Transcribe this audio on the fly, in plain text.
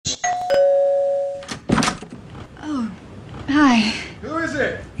Hi. Who is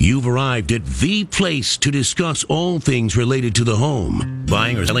it? You've arrived at the place to discuss all things related to the home.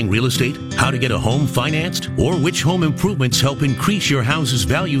 Buying or selling real estate, how to get a home financed, or which home improvements help increase your house's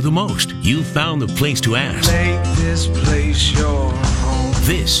value the most. You've found the place to ask. Make this place your home.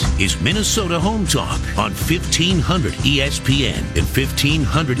 This is Minnesota Home Talk on 1500 ESPN and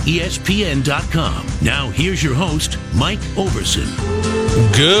 1500ESPN.com. Now here's your host, Mike Overson.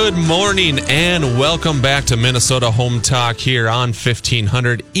 Good morning and welcome back to Minnesota Home Talk here on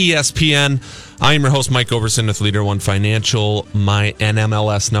 1500 ESPN. I am your host, Mike Overson with Leader One Financial. My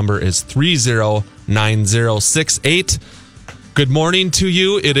NMLS number is 309068. Good morning to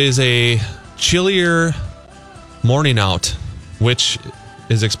you. It is a chillier morning out, which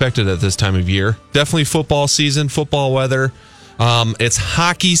is expected at this time of year. Definitely football season, football weather. It's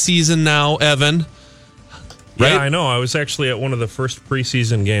hockey season now, Evan. Right? Yeah, I know. I was actually at one of the first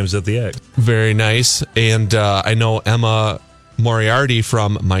preseason games at the Egg. Very nice. And I know Emma Moriarty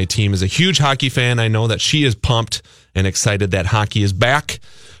from my team is a huge hockey fan. I know that she is pumped and excited that hockey is back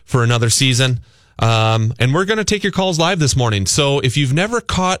for another season. And we're going to take your calls live this morning. So if you've never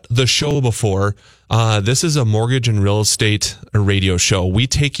caught the show before, this is a mortgage and real estate radio show. We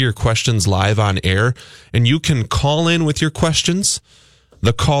take your questions live on air, and you can call in with your questions.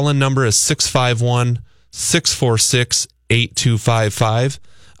 The call-in number is 651-646-8255.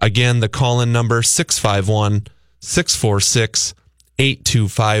 Again, the call-in number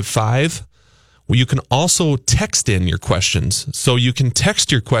 651-646-8255. Well, you can also text in your questions. So you can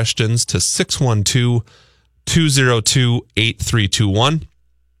text your questions to 612-202-8321.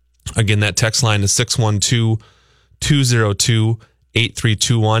 Again, that text line is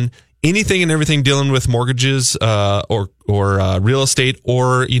 612-202-8321. Anything and everything dealing with mortgages or real estate,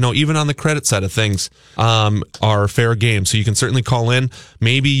 or even on the credit side of things, are fair game. So you can certainly call in.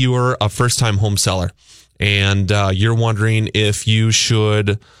 Maybe you're a first-time home seller and you're wondering if you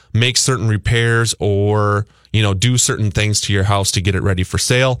should make certain repairs or do certain things to your house to get it ready for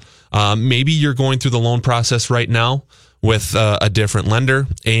sale. Maybe you're going through the loan process right now with a different lender,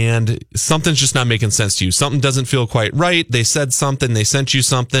 and something's just not making sense to you. Something doesn't feel quite right. They said something, they sent you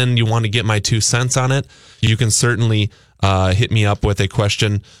something, you want to get my 2 cents on it. You can certainly hit me up with a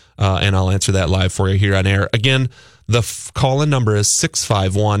question, and I'll answer that live for you here on air. Again, the call-in number is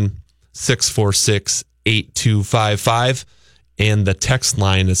 651-646-8255, and the text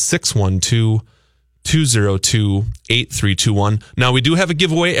line is 612-202-8321. Now, we do have a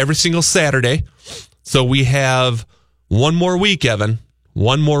giveaway every single Saturday, so we have one more week, Evan.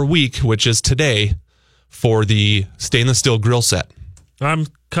 One more week, which is today, for the stainless steel grill set. I'm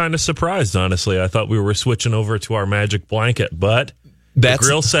kind of surprised, honestly. I thought we were switching over to our magic blanket, but the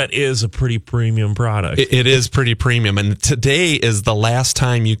grill set is a pretty premium product. It is pretty premium, and today is the last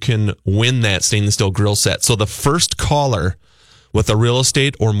time you can win that stainless steel grill set. So the first caller with a real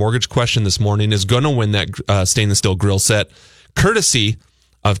estate or mortgage question this morning is going to win that stainless steel grill set, courtesy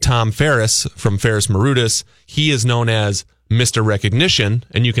of Tom Ferris from Ferris Marutis. He is known as Mr. Recognition,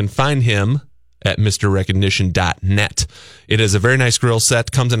 and you can find him at MrRecognition.net. It is a very nice grill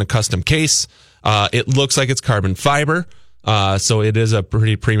set, comes in a custom case. It looks like it's carbon fiber, so it is a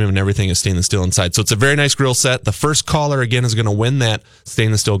pretty premium, and everything is stainless steel inside. So it's a very nice grill set. The first caller, again, is going to win that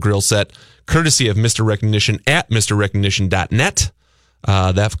stainless steel grill set, courtesy of Mr. Recognition at MrRecognition.net.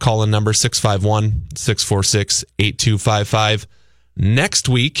 That call-in number, 651-646-8255. Next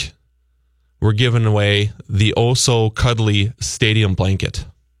week, we're giving away the oh-so-cuddly stadium blanket.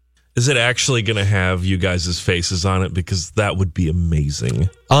 Is it actually going to have you guys' faces on it? Because that would be amazing.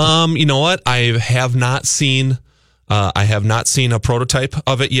 You know what? I have not seen a prototype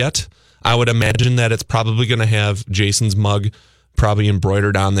of it yet. I would imagine that it's probably going to have Jason's mug probably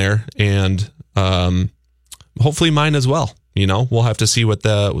embroidered on there, and hopefully mine as well. We'll have to see what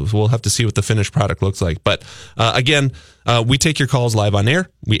the finished product looks like. But again, we take your calls live on air.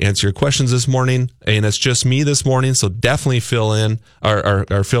 We answer your questions this morning, and it's just me this morning. So definitely fill in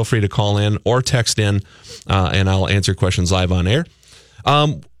or feel free to call in or text in, and I'll answer questions live on air.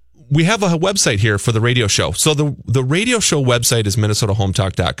 We have a website here for the radio show. So the radio show website is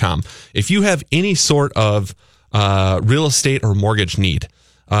MinnesotaHometalk.com. If you have any sort of real estate or mortgage need,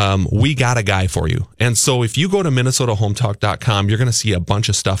 we got a guy for you. And so if you go to MinnesotaHometalk.com, you're going to see a bunch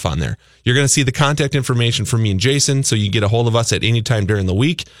of stuff on there. You're going to see the contact information for me and Jason, so you get a hold of us at any time during the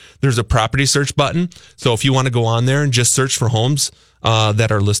week. There's a property search button. So if you want to go on there and just search for homes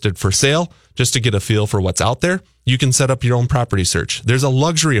that are listed for sale, just to get a feel for what's out there, you can set up your own property search. There's a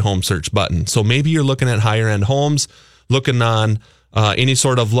luxury home search button. So maybe you're looking at higher end homes, looking on any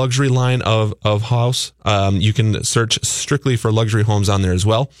sort of luxury line of house. You can search strictly for luxury homes on there as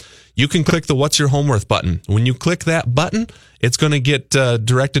well. You can click the What's Your Home Worth button. When you click that button, it's going to get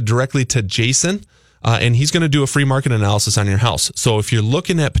directed directly to Jason, and he's going to do a free market analysis on your house. So if you're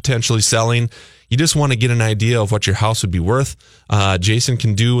looking at potentially selling, you just want to get an idea of what your house would be worth, Jason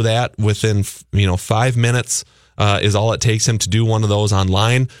can do that within 5 minutes. Is all it takes him to do one of those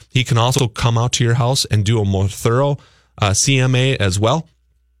online. He can also come out to your house and do a more thorough CMA as well.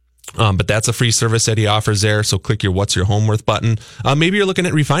 But that's a free service that he offers there. So click your What's Your Home Worth button. Maybe you're looking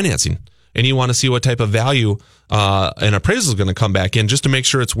at refinancing and you want to see what type of value an appraisal is going to come back in, just to make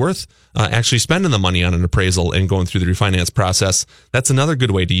sure it's worth actually spending the money on an appraisal and going through the refinance process. That's another good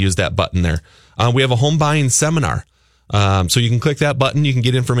way to use that button there. We have a home buying seminar. So you can click that button. You can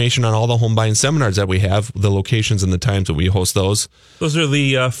get information on all the home buying seminars that we have, the locations and the times that we host those. Those are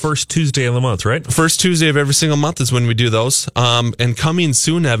the first Tuesday of the month, right? First Tuesday of every single month is when we do those. And coming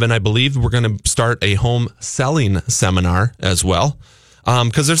soon, Evan, I believe we're going to start a home selling seminar as well.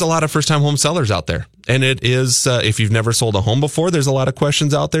 Because there's a lot of first-time home sellers out there. And it is, if you've never sold a home before, there's a lot of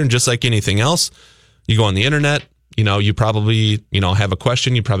questions out there. And just like anything else, you go on the internet, you probably, have a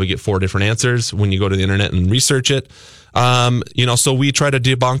question. You probably get 4 different answers when you go to the internet and research it. So we try to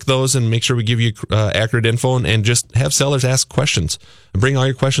debunk those and make sure we give you accurate info and just have sellers ask questions. Bring all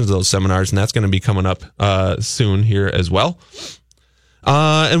your questions to those seminars, and that's going to be coming up soon here as well.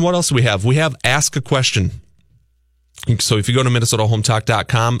 And what else do we have? We have Ask a Question. So if you go to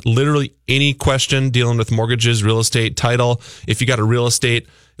MinnesotaHometalk.com, literally any question dealing with mortgages, real estate, title, if you got a real estate,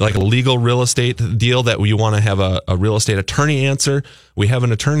 like a legal real estate deal that you want to have a real estate attorney answer, we have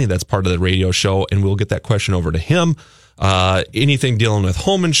an attorney that's part of the radio show, and we'll get that question over to him. Anything dealing with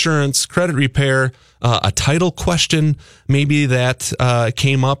home insurance, credit repair, a title question maybe that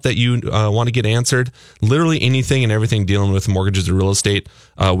came up that you want to get answered, literally anything and everything dealing with mortgages or real estate,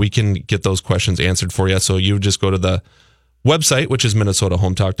 we can get those questions answered for you. So you just go to the website, which is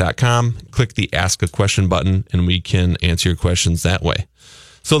MinnesotaHometalk.com, click the Ask a Question button, and we can answer your questions that way.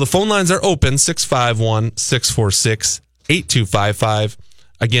 So the phone lines are open, 651-646-8255.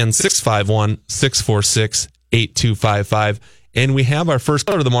 Again, 651-646-8255. And we have our first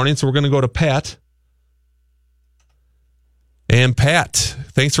caller of the morning, so we're going to go to Pat. And Pat,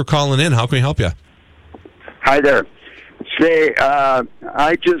 thanks for calling in. How can we help you? Hi there. Say,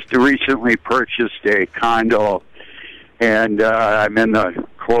 I just recently purchased a condo, and I'm in the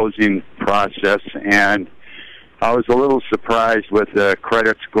closing process, and I was a little surprised with the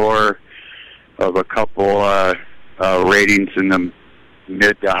credit score of a couple ratings in the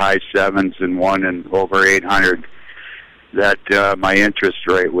mid to high 7s and one in over 800, that my interest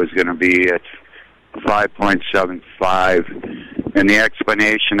rate was going to be at 5.75. And the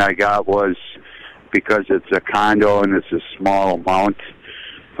explanation I got was because it's a condo and it's a small amount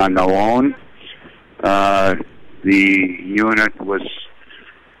on the loan. The unit was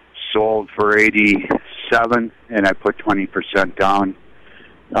sold for 87, and I put 20% down.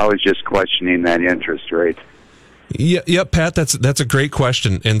 I was just questioning that interest rate. Yeah, Pat, that's a great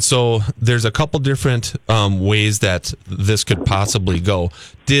question. And so there's a couple different ways that this could possibly go.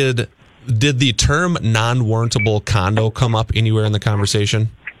 Did the term non-warrantable condo come up anywhere in the conversation?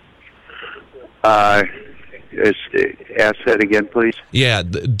 Ask that again, please. Yeah,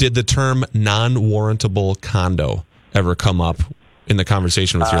 did the term non-warrantable condo ever come up in the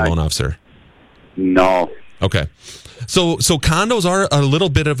conversation with your loan officer? No. Okay. So condos are a little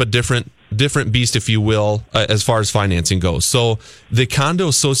bit of a different beast, if you will, as far as financing goes. So the condo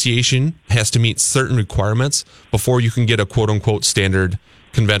association has to meet certain requirements before you can get a quote-unquote standard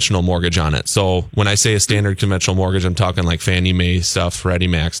conventional mortgage on it. So when I say a standard conventional mortgage, I'm talking like Fannie Mae stuff, Freddie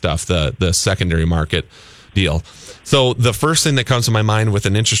Mac stuff, the secondary market deal. So the first thing that comes to my mind with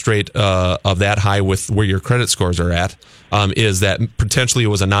an interest rate of that high with where your credit scores are at is that potentially it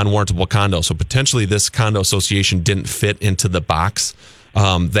was a non-warrantable condo. So potentially this condo association didn't fit into the box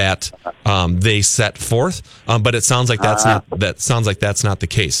that they set forth. But it sounds like that's not the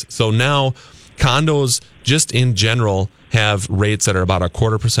case. So now condos just in general have rates that are about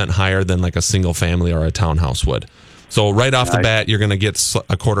 0.25% higher than like a single family or a townhouse would. So right off the bat, you're going to get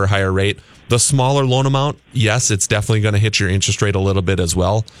a quarter higher rate. The smaller loan amount, yes, it's definitely going to hit your interest rate a little bit as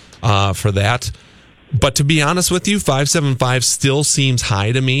well for that. But to be honest with you, 575 still seems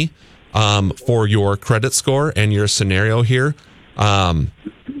high to me for your credit score and your scenario here.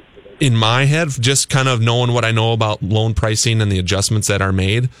 In my head, just kind of knowing what I know about loan pricing and the adjustments that are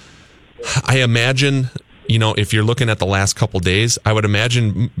made, I imagine, if you're looking at the last couple days, I would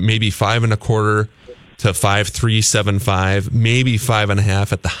imagine maybe 5.25 to 5.375, maybe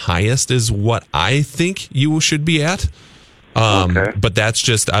 5.5 at the highest is what I think you should be at. Okay. But that's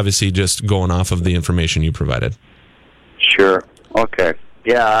just obviously just going off of the information you provided. Sure. Okay.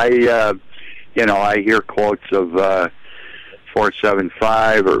 Yeah, I hear quotes of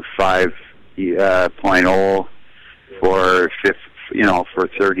 475 or 5.0 for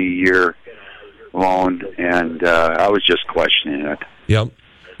 30-year loan, and I was just questioning it. Yep.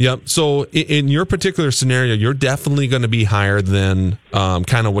 So in your particular scenario, you're definitely going to be higher than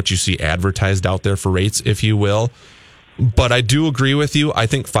kind of what you see advertised out there for rates, if you will. But I do agree with you. I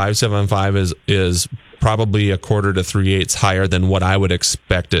think 575 is probably a quarter to 3/8 higher than what I would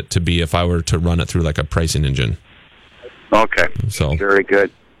expect it to be if I were to run it through like a pricing engine. Okay. So very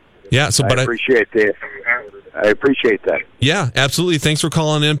good. Yeah. So, but I appreciate that. Yeah, absolutely. Thanks for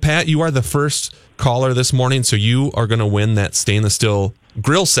calling in, Pat. You are the first caller this morning, so you are going to win that stainless steel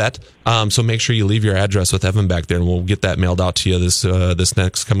grill set. So make sure you leave your address with Evan back there, and we'll get that mailed out to you this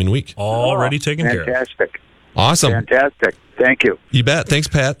next coming week. Already taken care of. Fantastic. Awesome. Fantastic. Thank you. You bet. Thanks,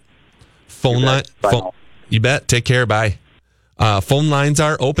 Pat. Phone line. You bet. Take care. Bye. Phone lines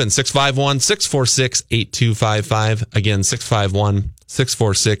are open. 651-646-8255. Again,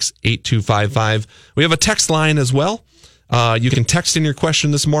 651-646-8255. We have a text line as well. You can text in your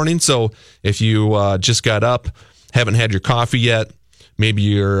question this morning. So if you just got up, haven't had your coffee yet, maybe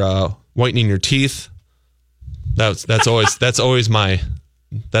you're whitening your teeth. That's always my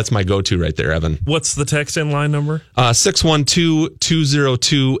go-to right there, Evan. What's the text in line number?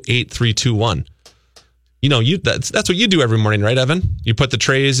 612-202-8321. That's what you do every morning, right, Evan? You put the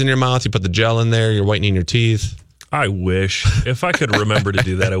trays in your mouth, you put the gel in there, you're whitening your teeth. I wish. If I could remember to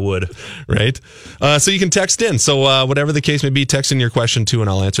do that, I would. Right? So you can text in. So whatever the case may be, text in your question too, and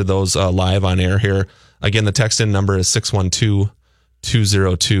I'll answer those live on air here. Again, the text in number is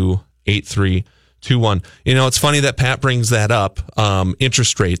 612-202-8321. It's funny that Pat brings that up,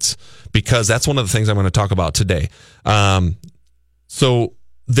 interest rates, because that's one of the things I'm going to talk about today. So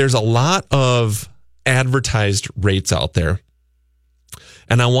there's a lot of advertised rates out there.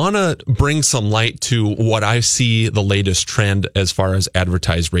 And I want to bring some light to what I see the latest trend as far as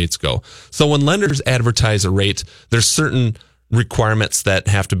advertised rates go. So when lenders advertise a rate, there's certain requirements that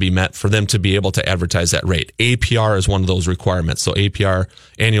have to be met for them to be able to advertise that rate. APR is one of those requirements. So APR,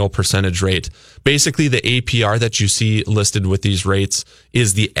 annual percentage rate. Basically, the APR that you see listed with these rates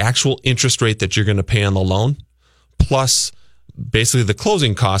is the actual interest rate that you're going to pay on the loan, plus basically the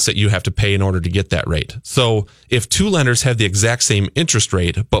closing costs that you have to pay in order to get that rate. So if two lenders have the exact same interest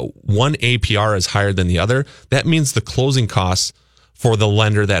rate, but one APR is higher than the other, that means the closing costs for the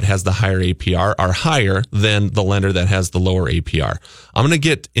lender that has the higher APR are higher than the lender that has the lower APR. I'm going to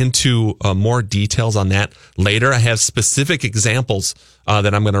get into more details on that later. I have specific examples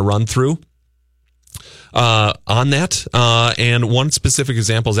that I'm going to run through on that. And one specific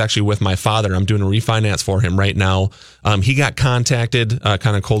example is actually with my father. I'm doing a refinance for him right now. He got contacted,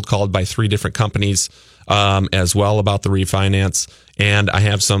 kind of cold called by 3 different companies as well about the refinance. And I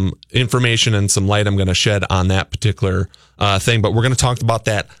have some information and some light I'm going to shed on that particular thing. But we're going to talk about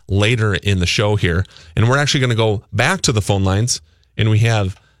that later in the show here. And we're actually going to go back to the phone lines. And we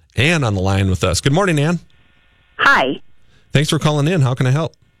have Ann on the line with us. Good morning, Ann. Hi. Thanks for calling in. How can I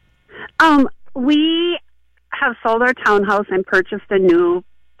help? We have sold our townhouse and purchased a new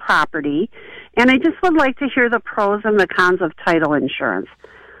property, and I just would like to hear the pros and the cons of title insurance.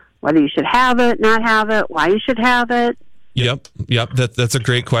 Whether you should have it, not have it, why you should have it. Yep. That's a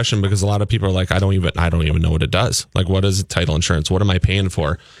great question, because a lot of people are like, I don't even know what it does. Like, what is title insurance? What am I paying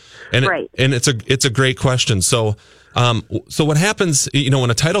for? And right. It's a great question. So what happens, when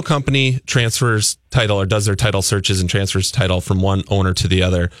a title company transfers title or does their title searches and transfers title from one owner to the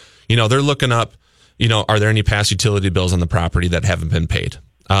other, they're looking up, are there any past utility bills on the property that haven't been paid?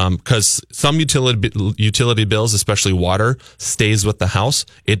 Because some utility bills, especially water, stays with the house.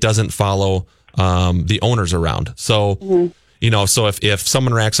 It doesn't follow the owners around. So, so if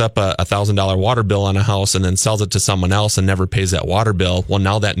someone racks up a $1,000 water bill on a house and then sells it to someone else and never pays that water bill, well,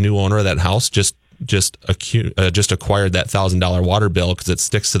 now that new owner of that house just acquired that $1,000 water bill because it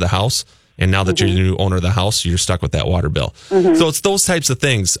sticks to the house. And now that you're the new owner of the house, you're stuck with that water bill. So it's those types of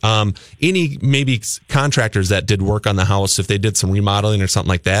things. Any maybe contractors that did work on the house, if they did some remodeling or something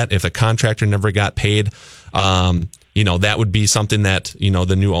like that, if a contractor never got paid, that would be something that,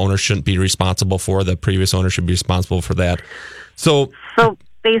 the new owner shouldn't be responsible for. The previous owner should be responsible for that. So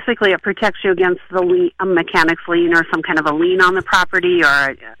basically it protects you against a mechanic's lien or some kind of a lien on the property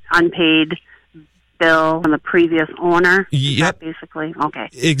or unpaid bill from the previous owner. Yep. Basically. Okay.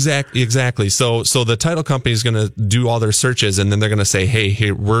 Exactly. So the title company is going to do all their searches, and then they're going to say, hey,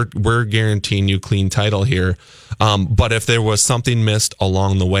 here, we're guaranteeing you clean title here. But if there was something missed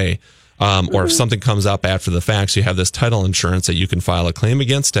along the way, or if something comes up after the fact, so you have this title insurance that you can file a claim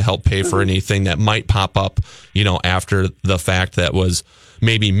against to help pay for anything that might pop up, after the fact that was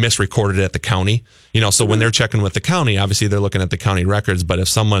maybe misrecorded at the county. So when they're checking with the county, obviously they're looking at the county records, but if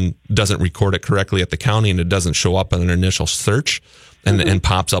someone doesn't record it correctly at the county and it doesn't show up in an initial search and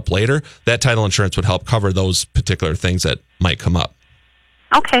pops up later, that title insurance would help cover those particular things that might come up.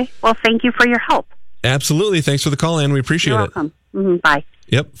 Okay. Well, thank you for your help. Absolutely. Thanks for the call, Ann. We appreciate You're welcome. Bye.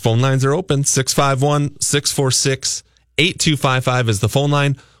 Yep. Phone lines are open. 651-646-8255 is the phone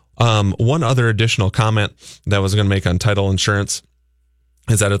line. One other additional comment that I was going to make on title insurance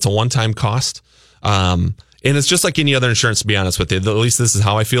is that it's a one-time cost. And it's just like any other insurance, to be honest with you. At least this is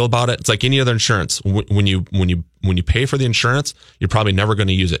how I feel about it. It's like any other insurance. When you pay for the insurance, you're probably never going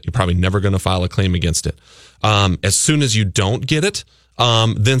to use it. You're probably never going to file a claim against it. As soon as you don't get it,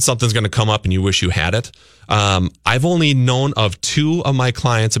 then something's going to come up and you wish you had it. I've only known of 2 of my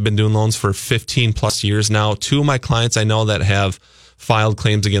clients have been doing loans for 15 plus years now. 2 of my clients I know that have filed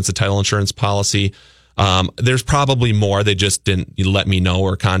claims against a title insurance policy. There's probably more. They just didn't let me know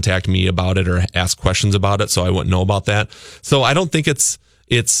or contact me about it or ask questions about it, so I wouldn't know about that. So I don't think it's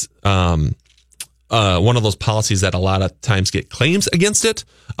one of those policies that a lot of times get claims against it.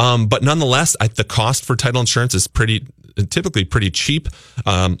 But nonetheless, the cost for title insurance is typically pretty cheap.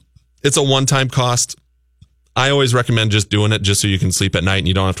 It's a one-time cost. I always recommend just doing it just so you can sleep at night and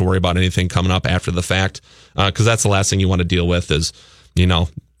you don't have to worry about anything coming up after the fact. Because that's the last thing you want to deal with is,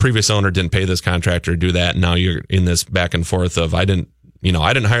 previous owner didn't pay this contractor, do that. And now you're in this back and forth of, I didn't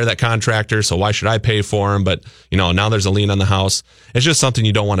hire that contractor, so why should I pay for him? But, now there's a lien on the house. It's just something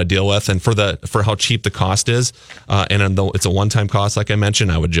you don't want to deal with. And for how cheap the cost is, and though it's a one-time cost, like I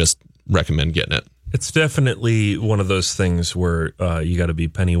mentioned, I would just recommend getting it. It's definitely one of those things where you got to be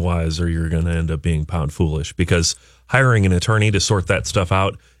penny wise or you're going to end up being pound foolish, because hiring an attorney to sort that stuff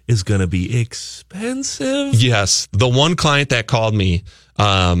out is going to be expensive. Yes. The one client that called me,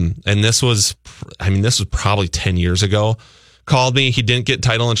 and this was probably 10 years ago, called me. He didn't get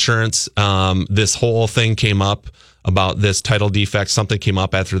title insurance. This whole thing came up about this title defect. Something came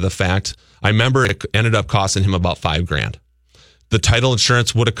up after the fact. I remember it ended up costing him about $5,000. The title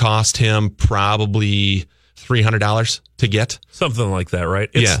insurance would have cost him probably $300 to get. Something like that, right?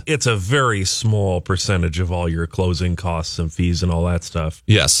 It's a very small percentage of all your closing costs and fees and all that stuff.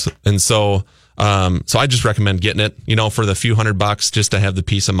 Yes. And so I just recommend getting it, for the few $100 just to have the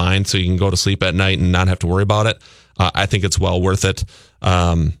peace of mind so you can go to sleep at night and not have to worry about it. I think it's well worth it.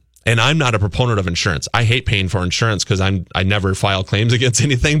 And I'm not a proponent of insurance. I hate paying for insurance because I never file claims against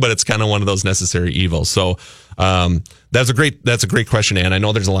anything, but it's kind of one of those necessary evils. So that's a great question, Ann. I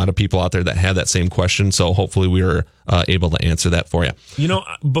know there's a lot of people out there that have that same question, so hopefully we were able to answer that for you.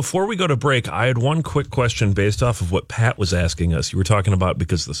 Before we go to break, I had one quick question based off of what Pat was asking us. You were talking about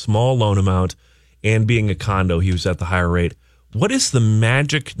because the small loan amount and being a condo, he was at the higher rate. What is the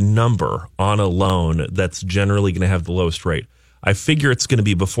magic number on a loan that's generally going to have the lowest rate? I figure it's going to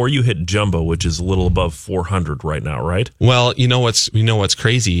be before you hit jumbo, which is a little above 400 right now, right? Well, what's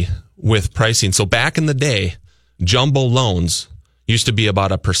crazy with pricing. So back in the day, jumbo loans used to be about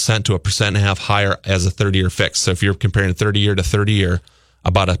 1% to 1.5% higher as a 30-year fix. So if you're comparing 30-year to 30-year,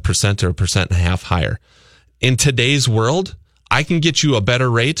 about 1% to 1.5% higher. In today's world, I can get you a better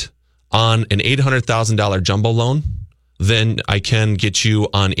rate on an $800,000 jumbo loan than I can get you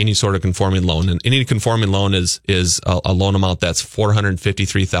on any sort of conforming loan. And any conforming loan is a loan amount that's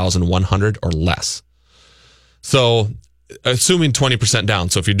 $453,100 or less. So assuming 20%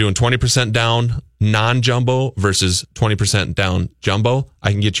 down. So if you're doing 20% down non-jumbo versus 20% down jumbo,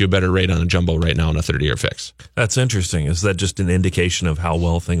 I can get you a better rate on a jumbo right now on a 30-year fix. That's interesting. Is that just an indication of how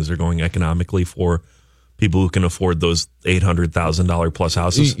well things are going economically for people who can afford those $800,000 plus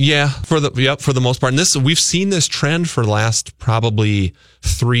houses? Yeah, for the most part. And we've seen this trend for the last probably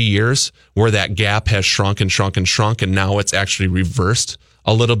 3 years where that gap has shrunk and shrunk and shrunk, and now it's actually reversed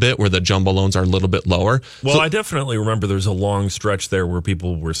a little bit where the jumbo loans are a little bit lower. Well, I definitely remember there's a long stretch there where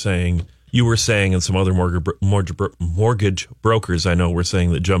people were saying, you were saying, and some other mortgage brokers I know were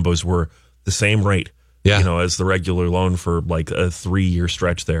saying that jumbos were the same rate. Yeah. As the regular loan for like a 3-year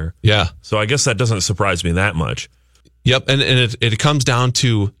stretch there. Yeah. So I guess that doesn't surprise me that much. Yep. And it comes down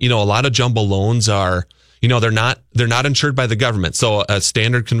to, a lot of jumbo loans are, they're not insured by the government. So a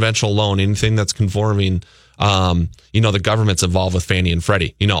standard conventional loan, anything that's conforming, the government's involved with Fannie and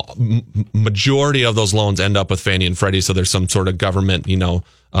Freddie. Majority of those loans end up with Fannie and Freddie. So there's some sort of government,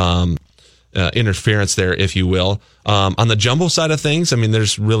 interference there, if you will. On the jumbo side of things,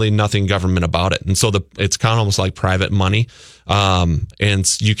 there's really nothing government about it. And so it's kind of almost like private money.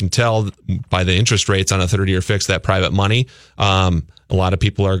 And you can tell by the interest rates on a 30-year fix that private money, a lot of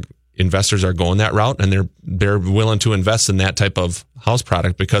people are investors are going that route, and they're willing to invest in that type of house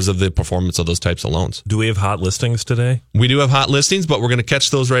product because of the performance of those types of loans. Do we have hot listings today? We do have hot listings, but we're going to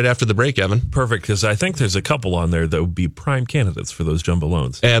catch those right after the break, Evan. Perfect, because I think there's a couple on there that would be prime candidates for those jumbo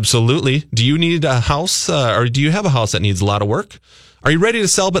loans. Absolutely. Do you need a house, or do you have a house that needs a lot of work? Are you ready to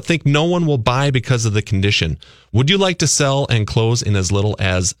sell but think no one will buy because of the condition? Would you like to sell and close in as little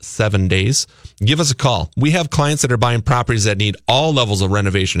as 7 days? Give us a call. We have clients that are buying properties that need all levels of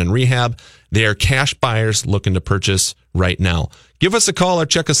renovation and rehab. They are cash buyers looking to purchase right now. Give us a call or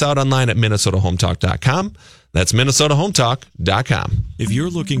check us out online at MinnesotaHometalk.com. That's MinnesotaHometalk.com. If you're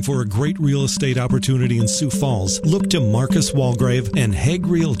looking for a great real estate opportunity in Sioux Falls, look to Marcus Walgrave and Hague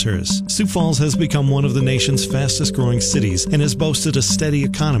Realtors. Sioux Falls has become one of the nation's fastest growing cities and has boasted a steady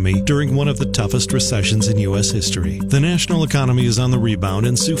economy during one of the toughest recessions in U.S. history. The national economy is on the rebound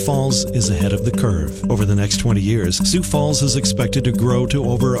and Sioux Falls is ahead of the curve. Over the next 20 years, Sioux Falls is expected to grow to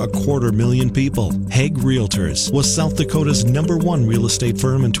over 250,000 people. Hague Realtors was South Dakota's #1 real estate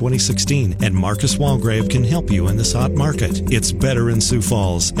firm in 2016, and Marcus Walgrave can help you in this hot market. It's better in Sioux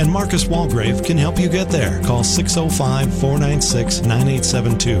Falls, and Marcus Walgrave can help you get there. Call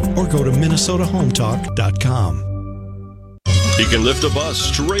 605-496-9872 or go to MinnesotaHometalk.com. He can lift a bus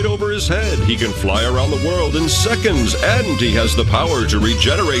straight over his head. He can fly around the world in seconds, and he has the power to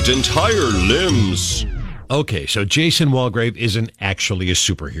regenerate entire limbs. Okay, so Jason Walgrave isn't actually a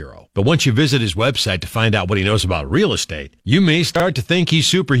superhero. But once you visit his website to find out what he knows about real estate, you may start to think he's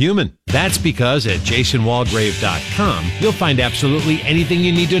superhuman. That's because at jasonwalgrave.com, you'll find absolutely anything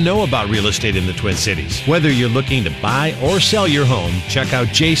you need to know about real estate in the Twin Cities. Whether you're looking to buy or sell your home, check out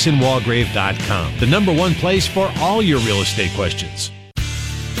jasonwalgrave.com, the #1 place for all your real estate questions.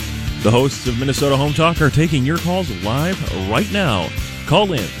 The hosts of Minnesota Home Talk are taking your calls live right now.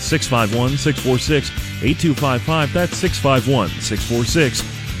 Call in 651-646-8255. That's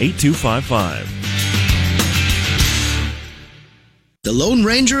 651-646-8255. The Lone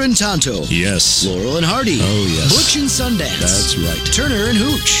Ranger and Tonto. Yes. Laurel and Hardy. Oh, yes. Butch and Sundance. That's right. Turner and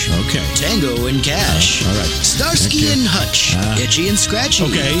Hooch. Okay. Tango and Cash. All right. Starsky Okay. and Hutch. Itchy and Scratchy.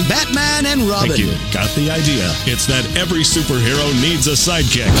 Okay. Batman and Robin. Thank you. Got the idea. It's that every superhero needs a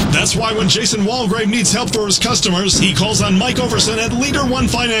sidekick. That's why when Jason Walgrave needs help for his customers, he calls on Mike Overson at Leader One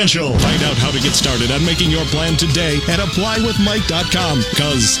Financial. Find out how to get started on making your plan today at applywithmike.com,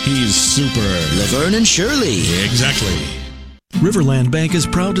 because he's super. Laverne and Shirley. Exactly. Riverland Bank is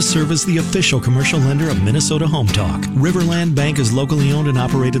proud to serve as the official commercial lender of Minnesota Home Talk. Riverland Bank is locally owned and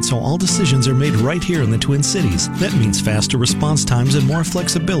operated, so all decisions are made right here in the Twin Cities. That means faster response times and more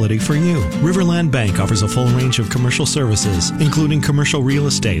flexibility for you. Riverland Bank offers a full range of commercial services, including commercial real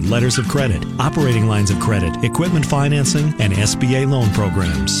estate, letters of credit, operating lines of credit, equipment financing, and SBA loan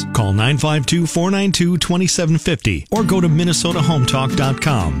programs. Call 952-492-2750 or go to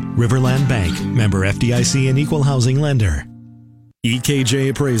MinnesotaHometalk.com. Riverland Bank, member FDIC and equal housing lender.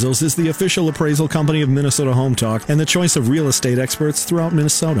 EKJ Appraisals is the official appraisal company of Minnesota Home Talk and the choice of real estate experts throughout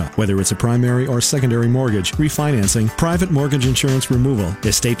Minnesota. Whether it's a primary or secondary mortgage, refinancing, private mortgage insurance removal,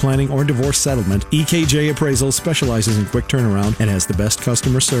 estate planning, or divorce settlement, EKJ Appraisals specializes in quick turnaround and has the best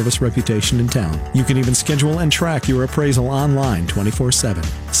customer service reputation in town. You can even schedule and track your appraisal online 24/7.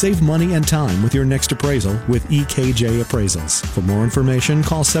 Save money and time with your next appraisal with EKJ Appraisals. For more information,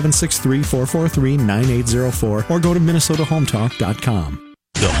 call 763-443-9804 or go to MinnesotaHometalk.com.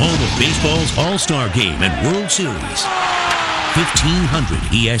 The home of baseball's All-Star Game and World Series. 1500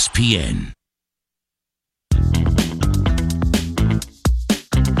 ESPN.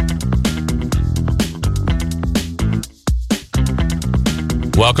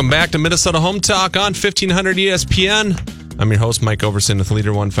 Welcome back to Minnesota Home Talk on 1500 ESPN. I'm your host, Mike Overson with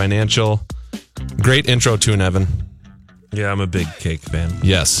Leader One Financial. Great intro tune, Evan. Yeah, I'm a big cake fan.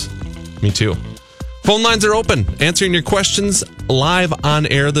 Yes, me too. Phone lines are open, answering your questions live on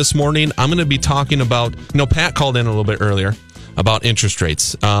air this morning. I'm going to be talking about, Pat called in a little bit earlier about interest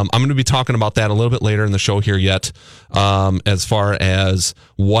rates. I'm going to be talking about that a little bit later in the show here yet, as far as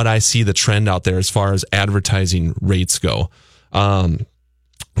what I see the trend out there as far as advertising rates go.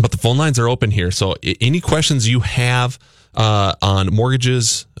 But the phone lines are open here. So any questions you have on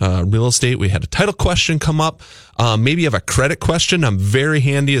mortgages, real estate, we had a title question come up. Maybe you have a credit question. I'm very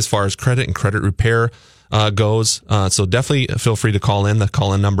handy as far as credit and credit repair goes. So definitely feel free to call in. The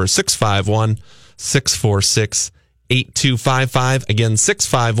call-in number is 651-646-8255. Again,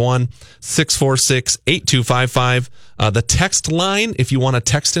 651-646-8255. The text line, if you want to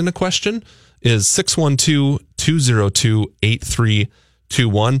text in a question, is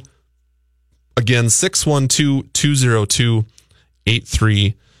 612-202-8321. Again,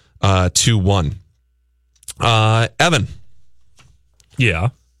 612-202-8321. Evan. Yeah.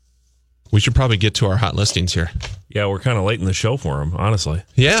 We should probably get to our hot listings here. Yeah, we're kind of late in the show for him, honestly.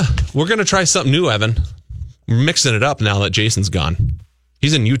 Yeah, we're going to try something new, Evan. We're mixing it up now that Jason's gone.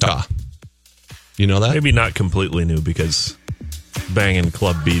 He's in Utah. You know that? Maybe not completely new because banging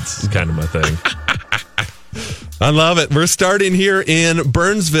club beats is kind of my thing. I love it. We're starting here in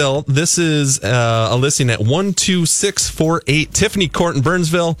Burnsville. This is a listing at 12648 Tiffany Court in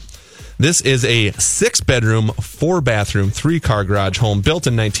Burnsville. This is a 6-bedroom, 4-bathroom, 3-car garage home built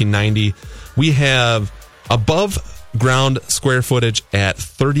in 1990. We have above ground square footage at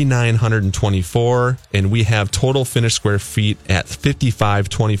 3,924, and we have total finished square feet at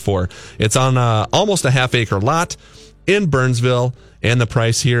 5,524. It's on almost a half-acre lot in Burnsville, and the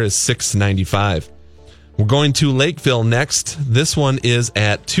price here is $695. We're going to Lakeville next. This one is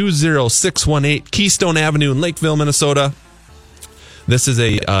at 20618 Keystone Avenue in Lakeville, Minnesota. This is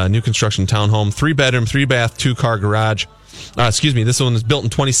a new construction townhome, 3-bedroom, 3-bath, 2-car garage. This one was built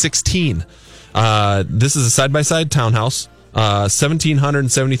in 2016. This is a side-by-side townhouse,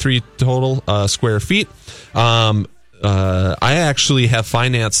 1,773 total square feet. I actually have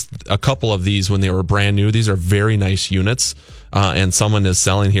financed a couple of these when they were brand new. These are very nice units, and someone is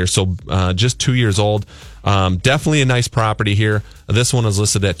selling here. So just 2 years old. Definitely a nice property here. This one is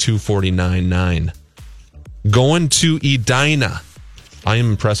listed at $249,900. Going to Edina. I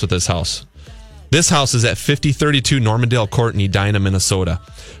am impressed with this house. This house is at 5032 Normandale Court in Edina, Minnesota.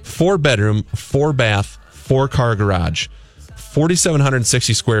 4-bedroom, 4-bath, 4-car garage.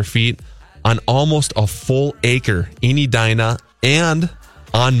 4,760 square feet on almost a full acre in Edina and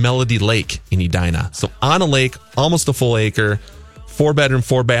on Melody Lake in Edina. So on a lake, almost a full acre, 4-bedroom,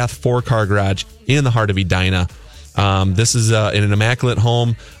 4-bath, 4-car garage in the heart of Edina. This is in an immaculate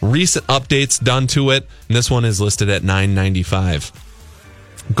home. Recent updates done to it, and this one is listed at $995.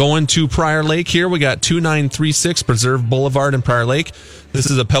 Going to Prior Lake here, we got 2936 Preserve Boulevard in Prior Lake. This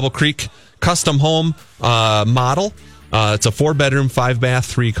is a Pebble Creek custom home model. It's a 4-bedroom,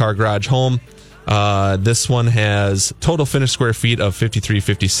 5-bath, 3-car garage home. This one has total finished square feet of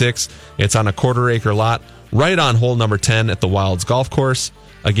 5,356. It's on a 1/4-acre lot right on hole number 10 at the Wilds Golf Course.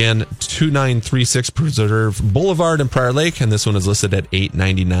 Again, 2936 Preserve Boulevard in Prior Lake, and this one is listed at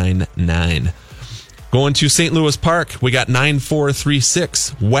 $899,900. Going to St. Louis Park, we got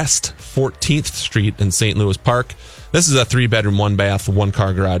 9436 West 14th Street in St. Louis Park. This is a 3-bedroom, 1-bath,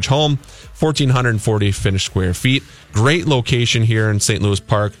 1-car garage home, 1,440 finished square feet. Great location here in St. Louis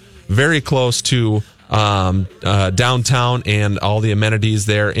Park, very close to downtown and all the amenities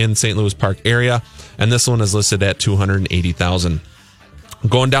there in St. Louis Park area. And this one is listed at $280,000.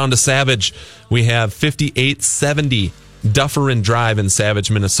 Going down to Savage, we have 5870 Dufferin Drive in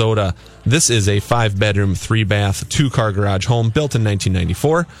Savage, Minnesota. This is a 5-bedroom, 3-bath, 2-car garage home built in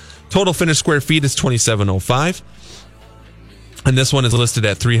 1994. Total finished square feet is 2,705. And this one is listed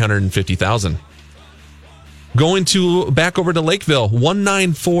at $350,000. Going back over to Lakeville,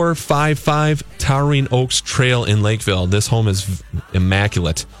 19455 Towering Oaks Trail in Lakeville. This home is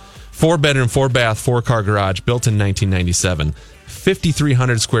immaculate. 4-bedroom, 4-bath, 4-car garage built in 1997.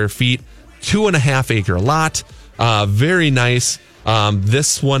 5,300 square feet, 2.5-acre lot. Very nice.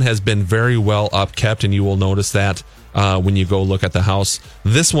 This one has been very well upkept, and you will notice that when you go look at the house.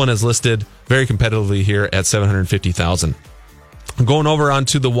 This one is listed very competitively here at $750,000. Going over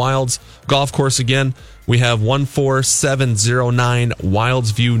onto the Wilds Golf Course again, we have 14709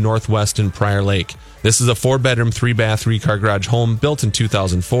 Wilds View Northwest in Prior Lake. This is a 4-bedroom, 3-bath, 3-car garage home built in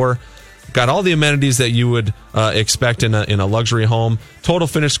 2004. Got all the amenities that you would expect in a luxury home. Total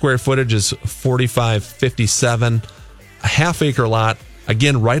finished square footage is 4,557. A half-acre lot,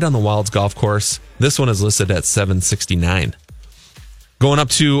 again, right on the Wilds Golf Course. This one is listed at $769,000. Going up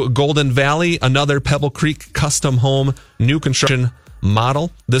to Golden Valley, another Pebble Creek custom home, new construction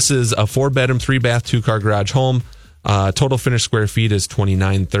model. This is a 4-bedroom, 3-bath, 2-car garage home. Total finished square feet is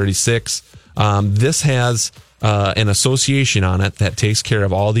 2,936. This has an association on it that takes care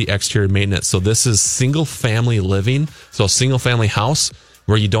of all the exterior maintenance. So this is single family living, so a single family house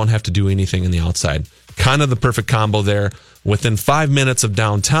where you don't have to do anything in the outside. Kind of the perfect combo there. Within 5 minutes of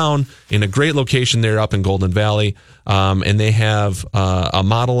downtown, in a great location there up in Golden Valley. And they have a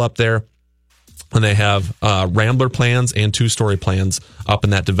model up there, and they have Rambler plans and 2-story plans up in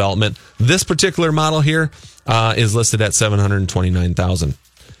that development. This particular model here is listed at $729,000.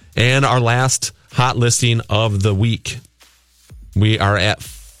 And our last hot listing of the week, we are at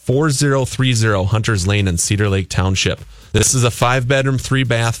 4030 Hunters Lane in Cedar Lake Township. This is a 5-bedroom,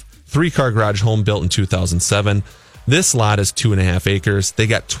 3-bath, 3-car garage home built in 2007. This lot is 2.5 acres. They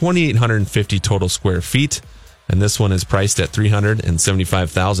got 2,850 total square feet, and this one is priced at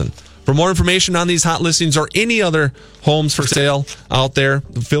 $375,000. For more information on these hot listings or any other homes for sale out there,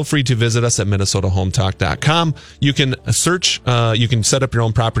 feel free to visit us at MinnesotaHometalk.com. You can search, you can set up your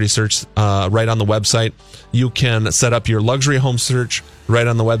own property search right on the website. You can set up your luxury home search right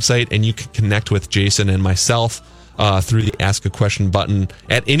on the website, and you can connect with Jason and myself through the Ask a Question button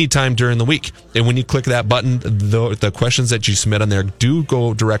at any time during the week. And when you click that button, the questions that you submit on there do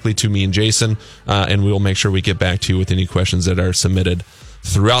go directly to me and Jason, and we will make sure we get back to you with any questions that are submitted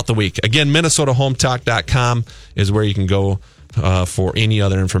throughout the week. Again, MinnesotaHometalk.com is where you can go for any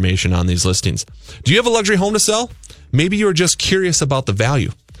other information on these listings. Do you have a luxury home to sell? Maybe you're just curious about the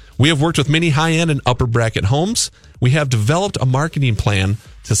value. We have worked with many high-end and upper bracket homes. We have developed a marketing plan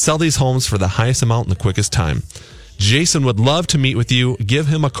to sell these homes for the highest amount in the quickest time. Jason would love to meet with you. Give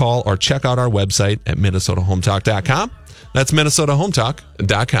him a call or check out our website at MinnesotaHometalk.com. That's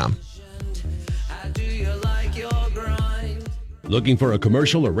MinnesotaHometalk.com. Looking for a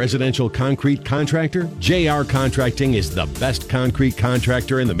commercial or residential concrete contractor? JR Contracting is the best concrete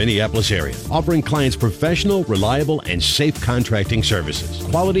contractor in the Minneapolis area, offering clients professional, reliable, and safe contracting services,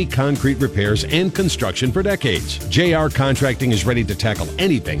 quality concrete repairs, and construction for decades. JR Contracting is ready to tackle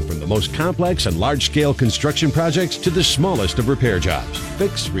anything from the most complex and large-scale construction projects to the smallest of repair jobs.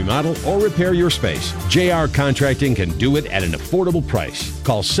 Fix, remodel, or repair your space. JR Contracting can do it at an affordable price.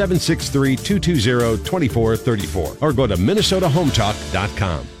 Call 763-220-2434 or go to MinnesotaHometalk.com.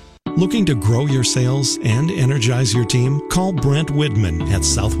 Looking to grow your sales and energize your team? Call Brent Widman at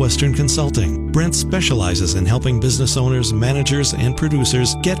Southwestern Consulting. Brent specializes in helping business owners, managers, and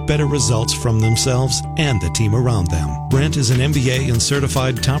producers get better results from themselves and the team around them. Brent is an MBA and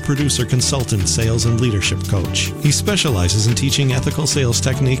certified top producer consultant, sales and leadership coach. He specializes in teaching ethical sales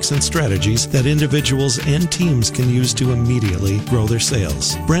techniques and strategies that individuals and teams can use to immediately grow their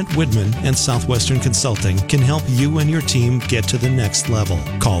sales. Brent Widman and Southwestern Consulting can help you and your team get to the next level.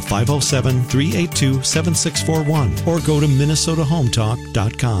 Call 507-382-7641 or go to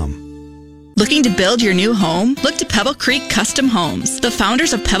MinnesotaHometalk.com. Looking to build your new home? Look to Pebble Creek Custom Homes. The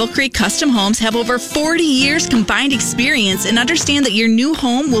founders of Pebble Creek Custom Homes have over 40 years combined experience and understand that your new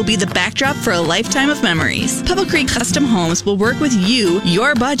home will be the backdrop for a lifetime of memories. Pebble Creek Custom Homes will work with you,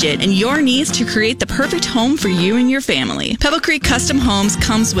 your budget, and your needs to create the perfect home for you and your family. Pebble Creek Custom Homes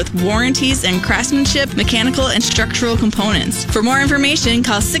comes with warranties and craftsmanship, mechanical, and structural components. For more information,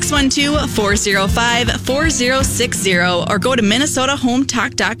 call 612-405-4060 or go to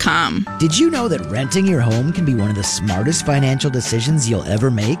MinnesotaHometalk.com. Did you know that renting your home can be one of the smartest financial decisions you'll ever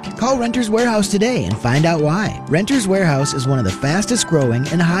make? Call Renters Warehouse today and find out why. Renters Warehouse is one of the fastest growing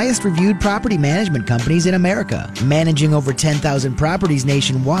and highest reviewed property management companies in America. Managing over 10,000 properties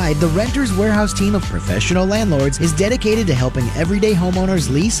nationwide, the Renters Warehouse team of professional landlords is dedicated to helping everyday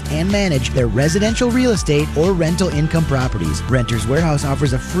homeowners lease and manage their residential real estate or rental income properties. Renters Warehouse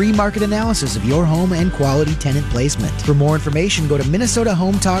offers a free market analysis of your home and quality tenant placement. For more information, go to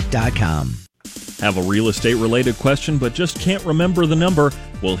MinnesotaHometalk.com. Have a real estate related question but just can't remember the number?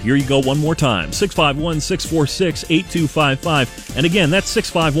 Well, here you go one more time. 651-646-8255. And again, that's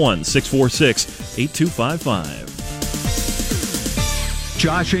 651-646-8255.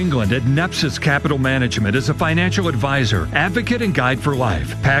 Josh England at Nepsis Capital Management is a financial advisor, advocate, and guide for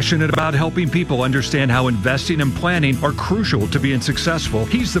life. Passionate about helping people understand how investing and planning are crucial to being successful.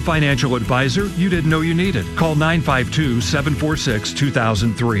 He's the financial advisor you didn't know you needed. Call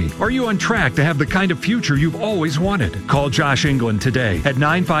 952-746-2003. Are you on track to have the kind of future you've always wanted? Call Josh England today at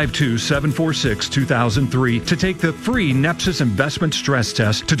 952-746-2003 to take the free Nepsis investment stress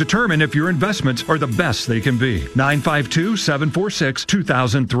test to determine if your investments are the best they can be. 952-746-2003.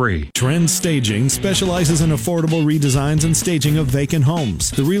 Trend Staging specializes in affordable redesigns and staging of vacant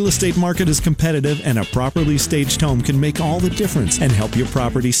homes. The real estate market is competitive, and a properly staged home can make all the difference and help your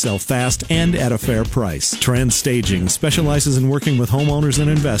property sell fast and at a fair price. Trend Staging specializes in working with homeowners and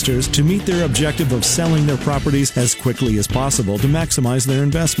investors to meet their objective of selling their properties as quickly as possible to maximize their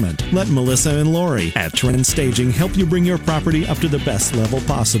investment. Let Melissa and Lori at Trend Staging help you bring your property up to the best level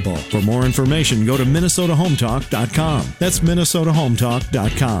possible. For more information, go to MinnesotaHometalk.com. That's MinnesotaHometalk.com.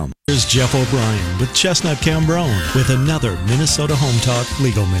 Here's Jeff O'Brien with Chestnut Cambrone with another Minnesota Home Talk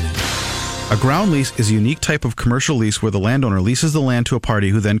Legal Minute. A ground lease is a unique type of commercial lease where the landowner leases the land to a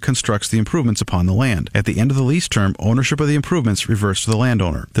party who then constructs the improvements upon the land. At the end of the lease term, ownership of the improvements reverts to the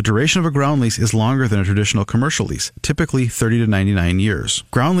landowner. The duration of a ground lease is longer than a traditional commercial lease, typically 30 to 99 years.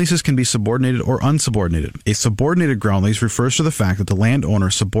 Ground leases can be subordinated or unsubordinated. A subordinated ground lease refers to the fact that the landowner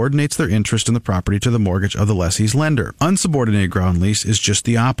subordinates their interest in the property to the mortgage of the lessee's lender. Unsubordinated ground lease is just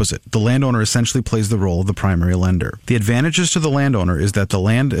the opposite. The landowner essentially plays the role of the primary lender. The advantages to the landowner is that the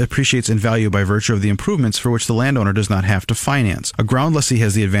land appreciates in value value by virtue of the improvements for which the landowner does not have to finance. A ground lessee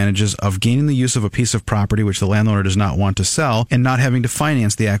has the advantages of gaining the use of a piece of property which the landowner does not want to sell and not having to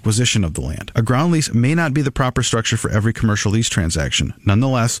finance the acquisition of the land. A ground lease may not be the proper structure for every commercial lease transaction.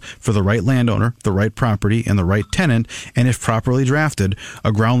 Nonetheless, for the right landowner, the right property, and the right tenant, and if properly drafted,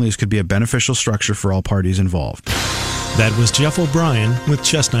 a ground lease could be a beneficial structure for all parties involved. That was Jeff O'Brien with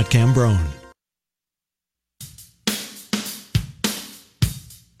Chestnut Cambrone.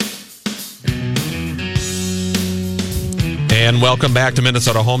 And welcome back to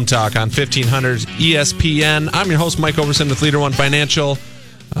Minnesota Home Talk on 1500 ESPN. I'm your host, Mike Overson with Leader One Financial.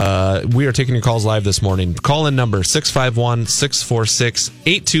 We are taking your calls live this morning. Call-in number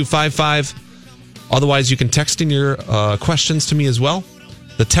 651-646-8255. Otherwise, you can text in your questions to me as well.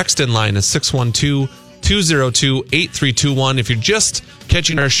 The text-in line is 612-202-8321. If you're just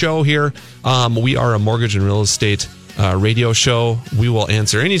catching our show here, we are a mortgage and real estate radio show. We will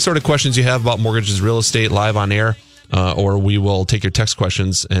answer any sort of questions you have about mortgages, real estate, live on air. Or we will take your text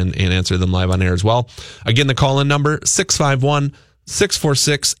questions and answer them live on air as well. Again, the call-in number,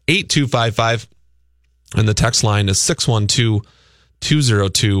 651-646-8255. And the text line is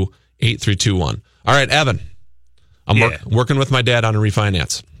 612-202-8321. All right, Evan. I'm working with my dad on a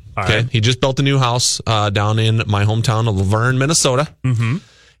refinance. Okay. Right. He just built a new house down in my hometown of Laverne, Minnesota. Mm-hmm.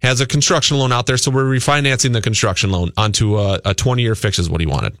 Has a construction loan out there, so we're refinancing the construction loan onto a 20-year fix is what he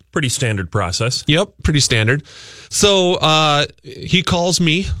wanted. Pretty standard process. Yep, pretty standard. So he calls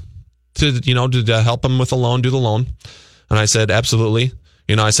me to help him with the loan, do the loan. And I said, absolutely.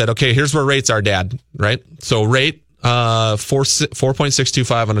 I said, okay, here's where rates are, Dad, right? So rate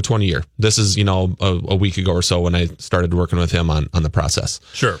 4.625 on a 20-year. This is, a week ago or so when I started working with him on the process.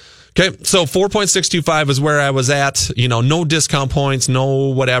 Sure. Okay, so 4.625 is where I was at. No discount points, no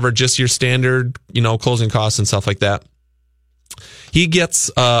whatever, just your standard, closing costs and stuff like that. He gets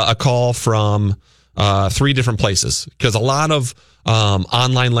a call from 3 different places because a lot of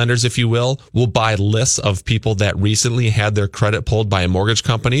online lenders, if you will buy lists of people that recently had their credit pulled by a mortgage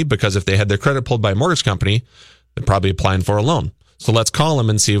company, because if they had their credit pulled by a mortgage company, they're probably applying for a loan. So let's call him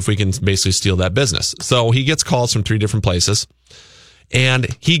and see if we can basically steal that business. So he gets calls from 3 different places. And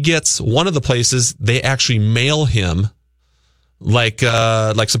he gets one of the places, they actually mail him like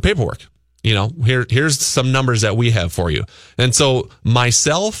some paperwork. Here's some numbers that we have for you. And so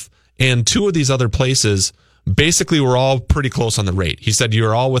myself and 2 of these other places basically were all pretty close on the rate. He said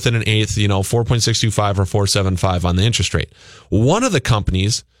you're all within an eighth, 4.625 or 4.75 on the interest rate. One of the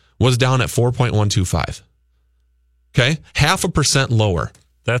companies was down at 4.125. Okay, 0.5% lower.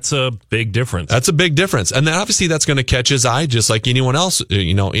 That's a big difference. That's a big difference. And then obviously that's going to catch his eye just like anyone else,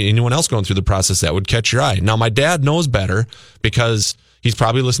 anyone else going through the process that would catch your eye. Now, my dad knows better because he's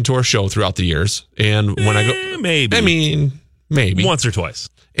probably listened to our show throughout the years. And when I go, maybe once or twice.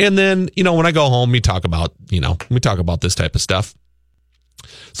 And then, when I go home, we talk about this type of stuff.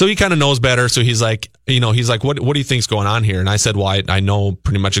 So he kind of knows better. So he's like, what do you think's going on here? And I said, well, I know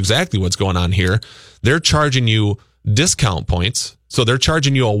pretty much exactly what's going on here. They're charging you discount points. So they're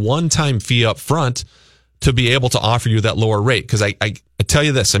charging you a one-time fee up front to be able to offer you that lower rate. Because I tell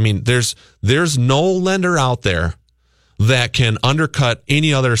you this, there's no lender out there that can undercut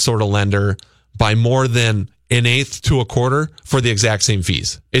any other sort of lender by more than an eighth to a quarter for the exact same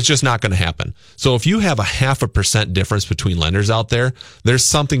fees. It's just not going to happen. So if you have a 0.5% difference between lenders out there, there's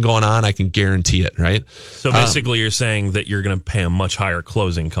something going on. I can guarantee it, right? So basically you're saying that you're going to pay a much higher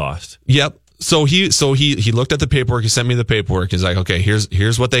closing cost. Yep. So he looked at the paperwork. He sent me the paperwork. He's like, okay,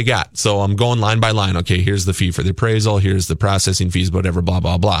 here's what they got. So I'm going line by line. Okay, here's the fee for the appraisal. Here's the processing fees, whatever, blah,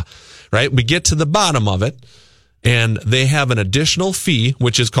 blah, blah. Right? We get to the bottom of it, and they have an additional fee,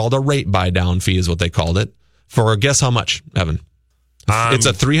 which is called a rate buy down fee, is what they called it. For guess how much, Evan? It's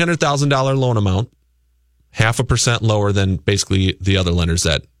a $300,000 loan amount, 0.5% lower than basically the other lenders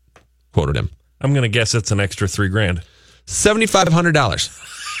that quoted him. I'm going to guess it's an extra $3,000.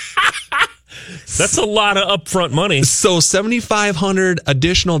 $7,500. That's a lot of upfront money. So $7,500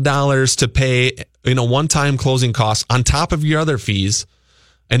 additional dollars to pay, one-time closing costs on top of your other fees,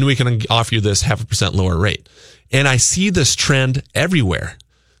 and we can offer you this 0.5% lower rate. And I see this trend everywhere.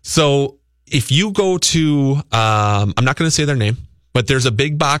 So if you go to, I'm not going to say their name, but there's a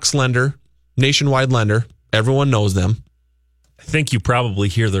big box lender, nationwide lender. Everyone knows them. I think you probably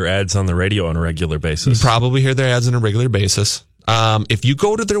hear their ads on the radio on a regular basis. You probably hear their ads on a regular basis. If you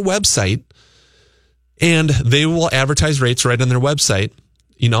go to their website, and they will advertise rates right on their website,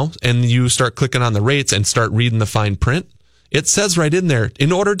 and you start clicking on the rates and start reading the fine print, it says right in there,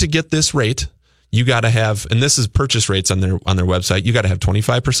 in order to get this rate, you got to have, and this is purchase rates on their website, you got to have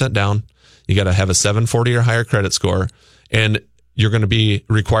 25% down, you got to have a 740 or higher credit score, and you're going to be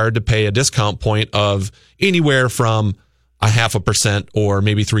required to pay a discount point of anywhere from 0.5% or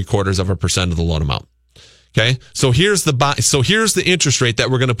maybe 0.75% of the loan amount. Okay. So here's the interest rate that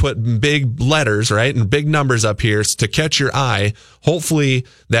we're going to put in big letters, right? And big numbers up here to catch your eye. Hopefully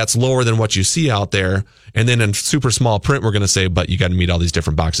that's lower than what you see out there. And then in super small print, we're going to say, but you got to meet all these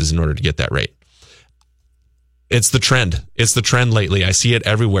different boxes in order to get that rate. It's the trend. It's the trend lately. I see it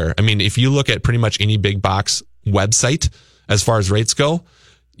everywhere. I mean, if you look at pretty much any big box website, as far as rates go,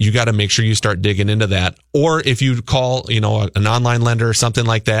 you got to make sure you start digging into that. Or if you call, an online lender or something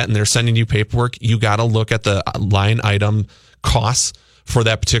like that, and they're sending you paperwork, you got to look at the line item costs for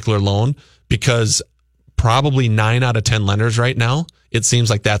that particular loan, because probably 9 out of 10 lenders right now, it seems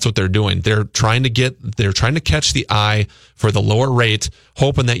like that's what they're doing. They're trying to catch the eye for the lower rate,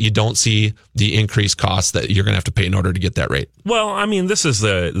 hoping that you don't see the increased costs that you're going to have to pay in order to get that rate. Well, I mean, this is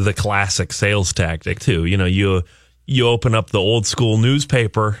the classic sales tactic too. You open up the old school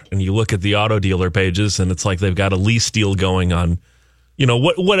newspaper and you look at the auto dealer pages, and it's like they've got a lease deal going on,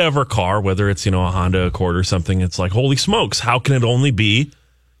 whatever car, whether it's, a Honda Accord or something. It's like, holy smokes, how can it only be,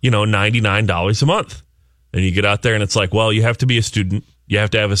 $99 a month? And you get out there and it's like, well, you have to be a student. You have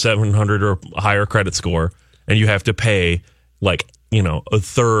to have a 700 or higher credit score, and you have to pay like, a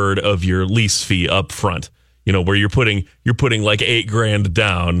third of your lease fee up front, where you're putting like $8,000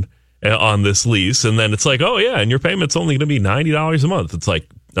 down on this lease, and then it's like, oh yeah, and your payment's only going to be $90 a month. It's like,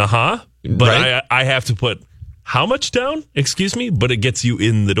 but right? I have to put how much down? Excuse me, but it gets you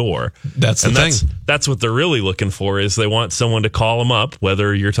in the door. That's the thing. That's what they're really looking for. Is they want someone to call them up,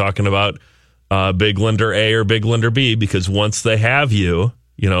 whether you're talking about big lender A or big lender B, because once they have you,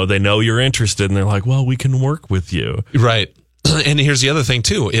 they know you're interested, and they're like, well, we can work with you, right? And here's the other thing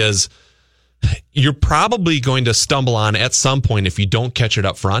too is, you're probably going to stumble on at some point, if you don't catch it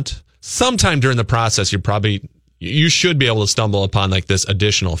up front. Sometime during the process, you should be able to stumble upon like this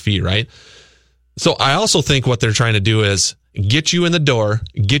additional fee, right? So I also think what they're trying to do is get you in the door,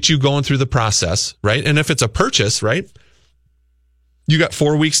 get you going through the process, right? And if it's a purchase, right, you got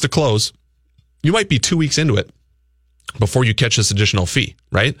 4 weeks to close. You might be 2 weeks into it before you catch this additional fee,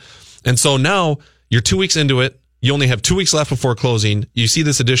 right? And so now you're 2 weeks into it. You only have 2 weeks left before closing. You see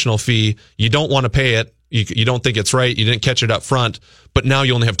this additional fee. You don't want to pay it. You don't think it's right. You didn't catch it up front, but now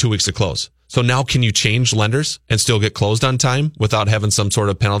you only have 2 weeks to close. So now can you change lenders and still get closed on time without having some sort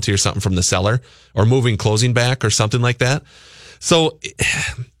of penalty or something from the seller, or moving closing back or something like that? So,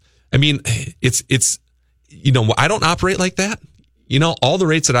 I mean, it's I don't operate like that. All the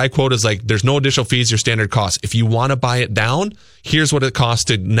rates that I quote is like, there's no additional fees, your standard cost. If you want to buy it down, here's what it costs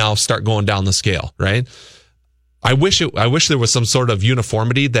to now start going down the scale, right? I wish there was some sort of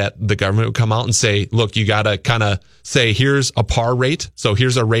uniformity that the government would come out and say, look, you got to kind of say, here's a par rate. So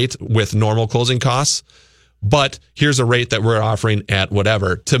here's a rate with normal closing costs, but here's a rate that we're offering at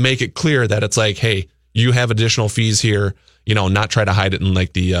whatever, to make it clear that it's like, hey, you have additional fees here, not try to hide it in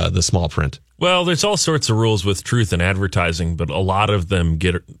like the small print. Well, there's all sorts of rules with truth in advertising, but a lot of them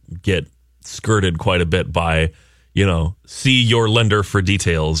get skirted quite a bit by, see your lender for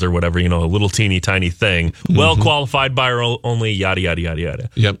details or whatever, a little teeny tiny thing. Mm-hmm. Well qualified buyer only, yada, yada, yada, yada.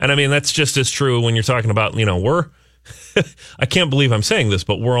 Yep. And I mean, that's just as true when you're talking about, I can't believe I'm saying this,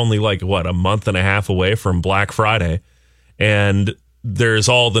 but we're only like, a month and a half away from Black Friday. And there's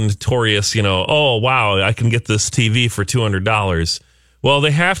all the notorious, oh, wow, I can get this TV for $200. Well,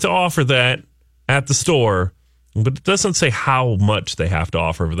 they have to offer that at the store, but it doesn't say how much they have to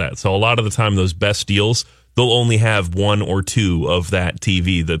offer for that. So a lot of the time, those best deals, they'll only have 1 or 2 of that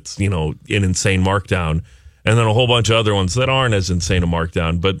TV that's, an insane markdown. And then a whole bunch of other ones that aren't as insane a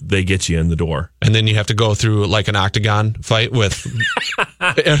markdown, but they get you in the door. And then you have to go through like an octagon fight with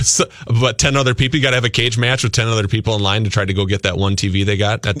but 10 other people. You got to have a cage match with 10 other people in line to try to go get that one TV they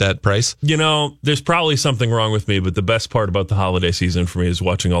got at that price. There's probably something wrong with me, but the best part about the holiday season for me is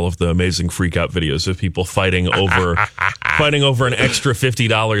watching all of the amazing freak out videos of people fighting over an extra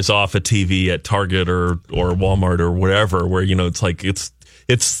 $50 off a TV at Target or Walmart or wherever, where, it's like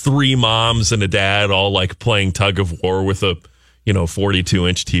it's 3 moms and a dad all like playing tug of war with a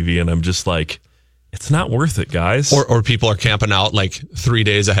 42-inch TV, and I'm just like, it's not worth it, guys. Or people are camping out like 3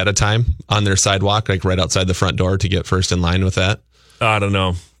 days ahead of time on their sidewalk, like right outside the front door to get first in line with that. I don't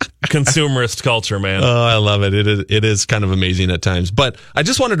know. Consumerist culture, man. Oh, I love it. It is kind of amazing at times. But I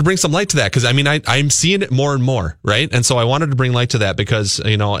just wanted to bring some light to that because, I mean, I'm seeing it more and more, right? And so I wanted to bring light to that because,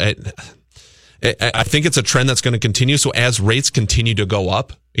 I think it's a trend that's going to continue. So as rates continue to go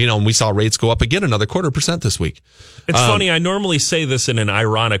up, And we saw rates go up again another 0.25% this week. It's funny. I normally say this in an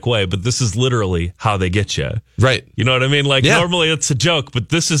ironic way, but this is literally how they get you. Right. You know what I mean? Like, normally it's a joke, but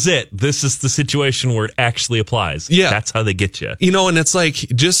this is it. This is the situation where it actually applies. Yeah. That's how they get you. And it's like,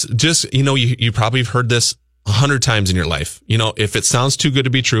 just you probably have heard this 100 times in your life. If it sounds too good to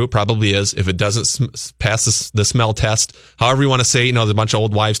be true, it probably is. If it doesn't pass the smell test, however you want to say, there's a bunch of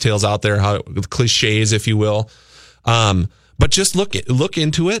old wives' tales out there, cliches, if you will. But just look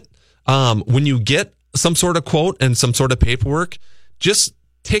into it. When you get some sort of quote and some sort of paperwork, just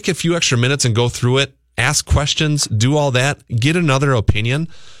take a few extra minutes and go through it, ask questions, do all that, get another opinion.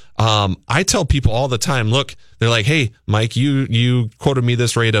 I tell people all the time, look, they're like, hey, Mike, you quoted me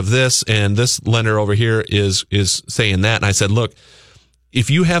this rate of this, and this lender over here is saying that. And I said, look,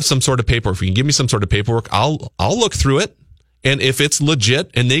 if you have some sort of paperwork, if you can give me some sort of paperwork, I'll look through it. And if it's legit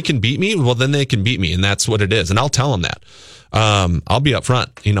and they can beat me, well, then they can beat me. And that's what it is. And I'll tell them that. I'll be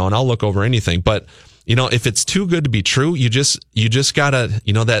upfront, and I'll look over anything. But, if it's too good to be true, you just gotta,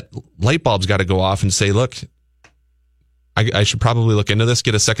 that light bulb's got to go off and say, look, I should probably look into this,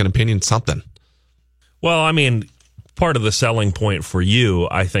 get a second opinion, something. Well, I mean, part of the selling point for you,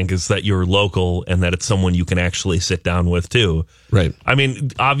 I think, is that you're local and that it's someone you can actually sit down with too. Right. I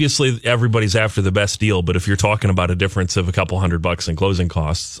mean, obviously everybody's after the best deal, but if you're talking about a difference of a couple $100 in closing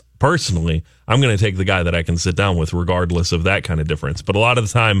costs, personally, I'm going to take the guy that I can sit down with regardless of that kind of difference. But a lot of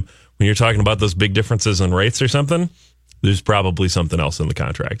the time when you're talking about those big differences in rates or something, there's probably something else in the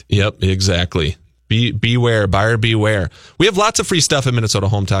contract. Yep, exactly. Beware, buyer beware. We have lots of free stuff at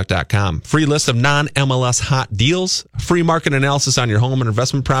MinnesotaHometalk.com. Free list of non-MLS hot deals, free market analysis on your home and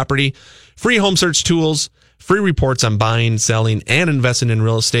investment property, free home search tools, free reports on buying, selling, and investing in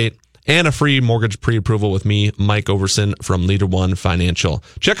real estate, and a free mortgage pre-approval with me, Mike Overson from Leader One Financial.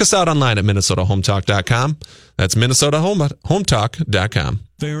 Check us out online at MinnesotaHometalk.com. That's MinnesotaHometalk.com.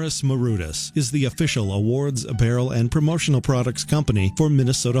 Ferris Marudas is the official awards, apparel, and promotional products company for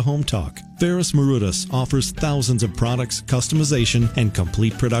Minnesota Home Talk. Ferris Marudas offers thousands of products, customization, and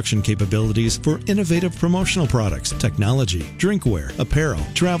complete production capabilities for innovative promotional products, technology, drinkware, apparel,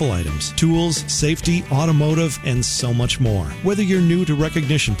 travel items, tools, safety, automotive, and so much more. Whether you're new to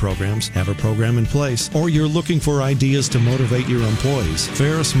recognition programs, have a program in place, or you're looking for ideas to motivate your employees,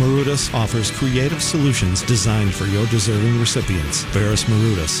 Ferris Marudas offers creative solutions designed for your deserving recipients. Ferris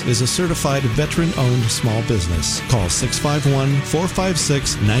Marudas is a certified veteran-owned small business. Call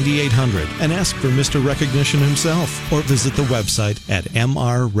 651-456-9800 and ask for Mr. Recognition himself, or visit the website at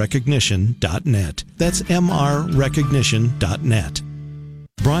mrrecognition.net. That's mrrecognition.net.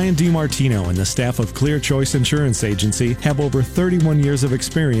 Brian DiMartino and the staff of Clear Choice Insurance Agency have over 31 years of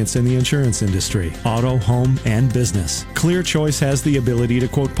experience in the insurance industry, auto, home, and business. Clear Choice has the ability to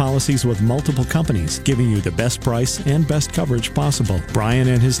quote policies with multiple companies, giving you the best price and best coverage possible. Brian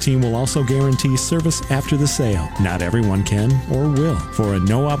and his team will also guarantee service after the sale. Not everyone can or will. For a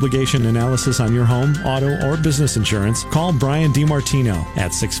no-obligation analysis on your home, auto, or business insurance, call Brian DiMartino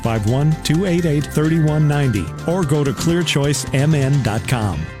at 651-288-3190 or go to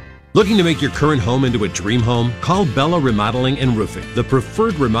clearchoicemn.com. Looking to make your current home into a dream home? Call Bella Remodeling and Roofing, the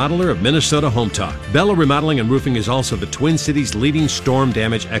preferred remodeler of Minnesota Home Talk. Bella Remodeling and Roofing is also the Twin Cities' leading storm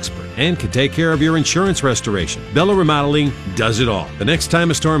damage expert and can take care of your insurance restoration. Bella Remodeling does it all. The next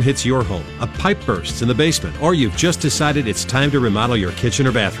time a storm hits your home, a pipe bursts in the basement, or you've just decided it's time to remodel your kitchen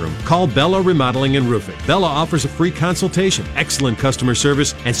or bathroom, call Bella Remodeling and Roofing. Bella offers a free consultation, excellent customer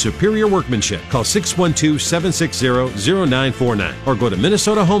service, and superior workmanship. Call 612-760-0949 or go to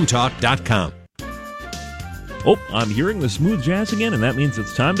MinnesotaHometalk.com. Oh, I'm hearing the smooth jazz again, and that means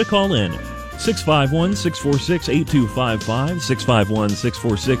it's time to call in. 651-646-8255,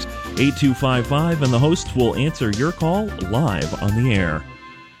 651-646-8255, and the hosts will answer your call live on the air.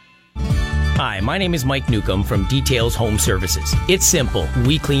 Hi, my name is Mike Newcomb from Details Home Services. It's simple.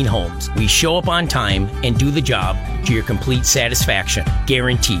 We clean homes. We show up on time and do the job to your complete satisfaction.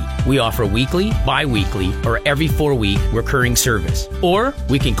 Guaranteed. We offer weekly, bi-weekly, or every 4-week recurring service. Or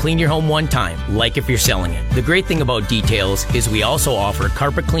we can clean your home one time, like if you're selling it. The great thing about Details is we also offer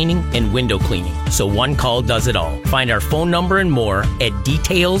carpet cleaning and window cleaning. So one call does it all. Find our phone number and more at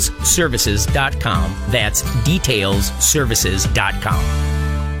detailsservices.com. That's detailsservices.com.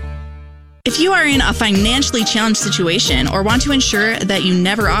 If you are in a financially challenged situation or want to ensure that you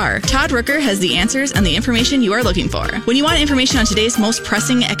never are, Todd Rooker has the answers and the information you are looking for. When you want information on today's most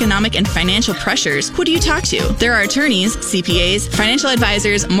pressing economic and financial pressures, who do you talk to? There are attorneys, CPAs, financial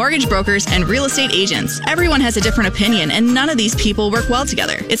advisors, mortgage brokers, and real estate agents. Everyone has a different opinion, and none of these people work well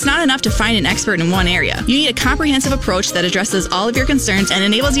together. It's not enough to find an expert in one area. You need a comprehensive approach that addresses all of your concerns and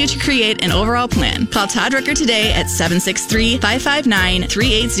enables you to create an overall plan. Call Todd Rooker today at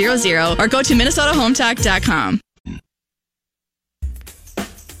 763-559-3800 or go to MinnesotaHometalk.com.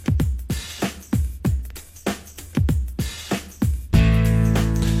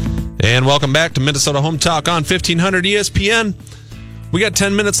 And welcome back to Minnesota Home Talk on 1500 ESPN. We got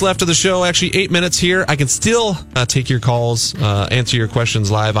 10 minutes left of the show, actually 8 minutes here. I can still take your calls, answer your questions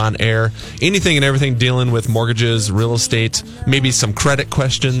live on air. Anything and everything dealing with mortgages, real estate, maybe some credit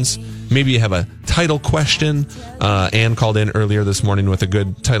questions. Maybe you have a title question. Ann called in earlier this morning with a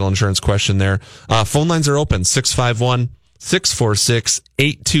good title insurance question there. Phone lines are open,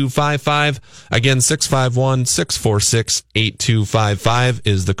 651-646-8255. Again, 651-646-8255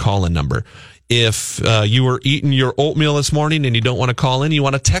 is the call-in number. If you were eating your oatmeal this morning and you don't want to call in, you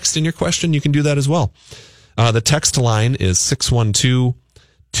want to text in your question, you can do that as well. The text line is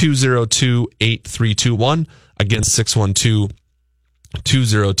 612-202-8321. Again,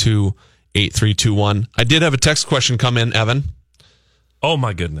 612-202-8321. I did have a text question come in, Evan. Oh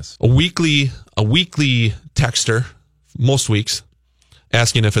my goodness. A weekly texter, most weeks,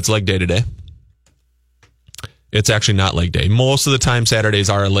 asking if it's leg day today. It's actually not leg day. Most of the time, Saturdays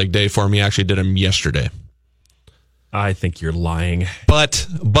are a leg day for me. I actually did them yesterday. I think you're lying. But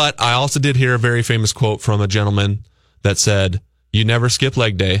I also did hear a very famous quote from a gentleman that said, "You never skip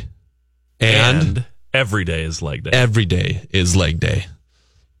leg day." And every day is leg day. Every day is leg day.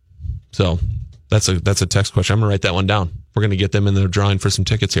 So that's a text question. I'm going to write that one down. We're going to get them in the drawing for some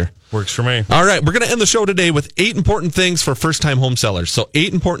tickets here. Works for me. All right. We're going to end the show today with 8 important things for first-time home sellers. So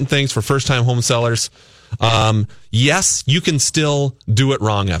 8 important things for first-time home sellers. Yes, you can still do it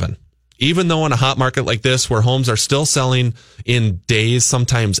wrong, Evan. Even though in a hot market like this, where homes are still selling in days,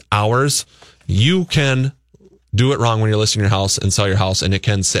 sometimes hours, you can do it wrong when you're listing your house and sell your house, and it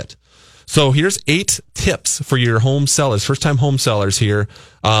can sit. So here's 8 tips for your home sellers, first-time home sellers here.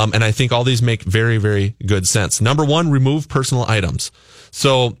 And I think all these make very, very good sense. Number 1, remove personal items.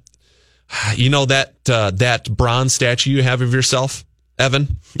 So, you know that bronze statue you have of yourself,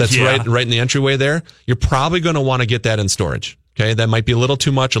 Evan, that's right in the entryway there. You're probably going to want to get that in storage. Okay. That might be a little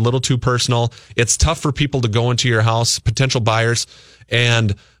too much, a little too personal. It's tough for people to go into your house, potential buyers,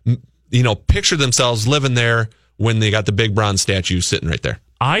 and, picture themselves living there when they got the big bronze statue sitting right there.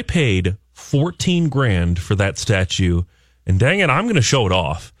 I paid $14,000 for that statue, and dang it, I'm going to show it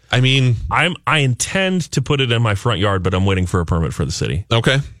off. I mean, I intend to put it in my front yard, but I'm waiting for a permit for the city.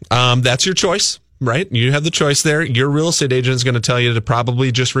 Okay. That's your choice. Right? You have the choice there. Your real estate agent is going to tell you to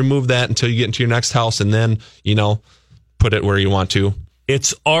probably just remove that until you get into your next house and then, put it where you want to.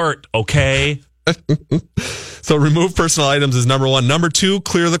 It's art, okay? So remove personal items is number 1. Number 2,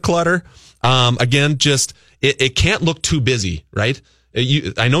 clear the clutter. Again, just it can't look too busy, right?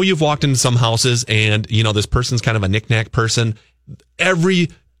 I know you've walked into some houses and, this person's kind of a knick-knack person. Every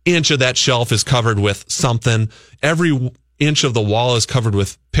inch of that shelf is covered with something. Every inch of the wall is covered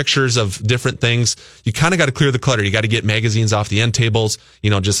with pictures of different things. You kind of got to clear the clutter. You got to get magazines off the end tables,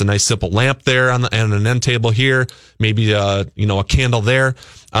 just a nice simple lamp there on an end table here, maybe a candle there.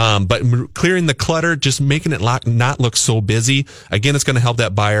 But clearing the clutter, just making it not look so busy. Again, it's going to help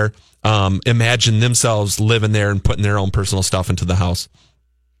that buyer imagine themselves living there and putting their own personal stuff into the house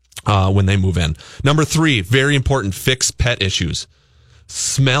when they move in. Number 3, very important, fix pet issues.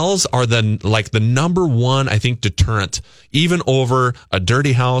 Smells are the number 1, I think, deterrent, even over a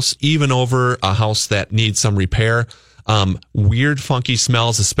dirty house, even over a house that needs some repair. Weird, funky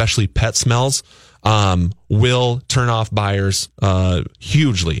smells, especially pet smells, will turn off buyers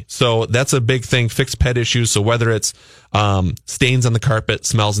hugely. So that's a big thing. Fix pet issues. So whether it's stains on the carpet,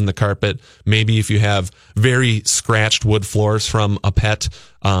 smells in the carpet, maybe if you have very scratched wood floors from a pet,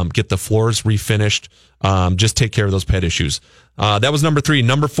 get the floors refinished. Just take care of those pet issues. That was number 3.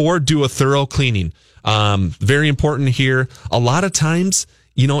 Number 4, do a thorough cleaning. Very important here. A lot of times,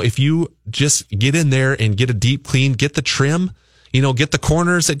 if you just get in there and get a deep clean, get the trim, get the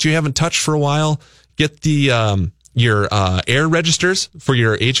corners that you haven't touched for a while, get the, your air registers for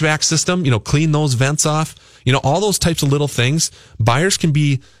your HVAC system, clean those vents off, all those types of little things. Buyers can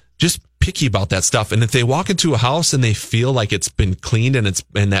be just picky about that stuff. And if they walk into a house and they feel like it's been cleaned and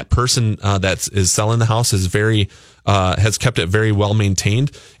that person that is selling the house is has kept it very well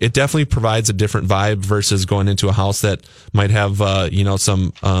maintained, it definitely provides a different vibe versus going into a house that might have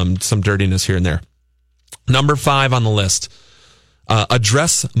some dirtiness here and there. Number 5 on the list.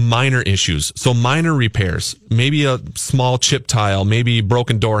 Address minor issues. So minor repairs, maybe a small chip tile, maybe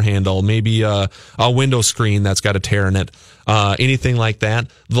broken door handle, maybe a window screen that's got a tear in it. Anything like that.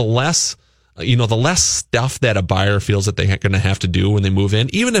 The less stuff that a buyer feels that they're going to have to do when they move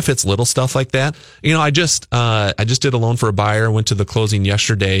in, even if it's little stuff like that. I just did a loan for a buyer, went to the closing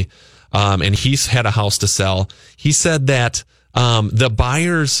yesterday, and he's had a house to sell. He said that the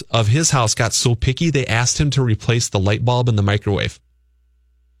buyers of his house got so picky, they asked him to replace the light bulb in the microwave,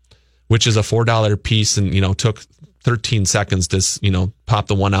 which is a $4 piece, and, took 13 seconds to, pop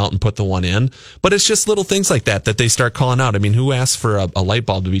the one out and put the one in. But it's just little things like that they start calling out. I mean, who asks for a light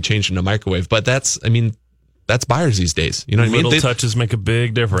bulb to be changed in a microwave? But that's buyers these days. You know what I mean? Little touches make a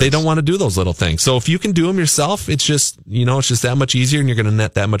big difference. They don't want to do those little things. So if you can do them yourself, it's just that much easier, and you're going to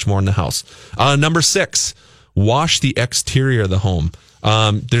net that much more in the house. Number 6. Wash the exterior of the home.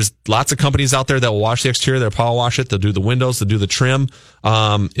 There's lots of companies out there that will wash the exterior. They'll power wash it. They'll do the windows. They'll do the trim.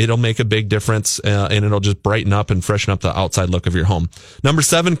 It'll make a big difference, and it'll just brighten up and freshen up the outside look of your home. Number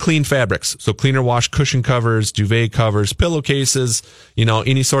 7, clean fabrics. So cleaner wash cushion covers, duvet covers, pillowcases,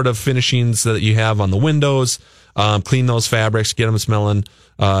 any sort of finishings that you have on the windows. Clean those fabrics, get them smelling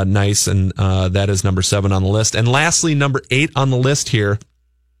nice, and that is number 7 on the list. And lastly, number 8 on the list here,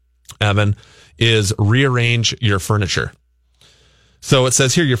 Evan, is rearrange your furniture. So it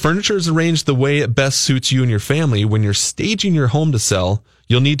says here, your furniture is arranged the way it best suits you and your family. When you're staging your home to sell,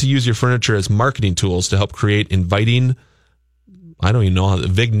 you'll need to use your furniture as marketing tools to help create inviting, I don't even know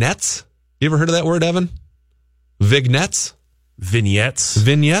vignettes. You ever heard of that word, Evan? Vignettes? Vignettes?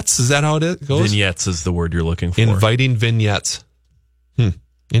 Vignettes? Is that how it goes? Vignettes is the word you're looking for. Inviting vignettes.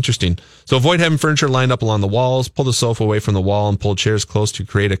 Interesting. So avoid having furniture lined up along the walls. Pull the sofa away from the wall and pull chairs close to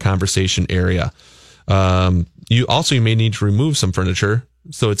create a conversation area. You may need to remove some furniture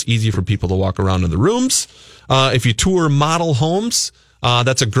so it's easy for people to walk around in the rooms. If you tour model homes,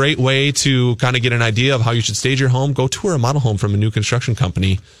 that's a great way to kind of get an idea of how you should stage your home. Go tour a model home from a new construction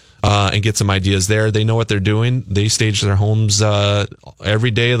company and get some ideas there. They know what they're doing. They stage their homes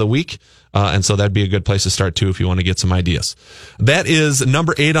every day of the week. And so that'd be a good place to start too if you want to get some ideas. That is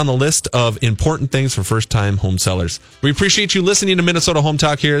number 8 on the list of important things for first-time home sellers. We appreciate you listening to Minnesota Home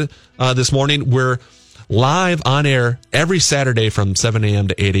Talk here this morning. We're live on air every Saturday from 7 a.m.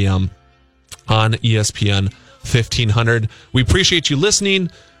 to 8 a.m. on ESPN 1500. We appreciate you listening.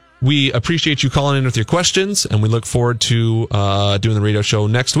 We appreciate you calling in with your questions, and we look forward to doing the radio show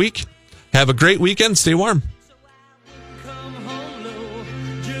next week. Have a great weekend. Stay warm.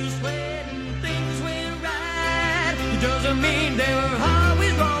 Doesn't mean they were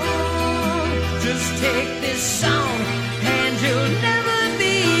always wrong. Just take this song and you'll never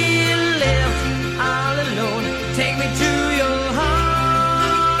be left all alone. Take me to your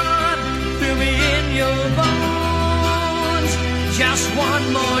heart, feel me in your bones. Just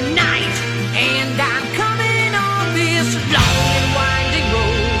one more night and I'm coming on this long and winding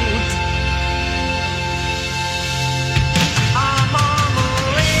road. I'm on the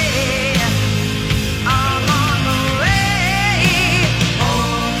way. I'm on the way.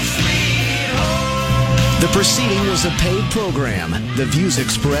 Home sweet home. The proceeding was a paid program. The views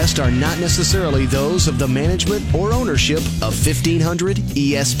expressed are not necessarily those of the management or ownership of 1500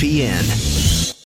 ESPN.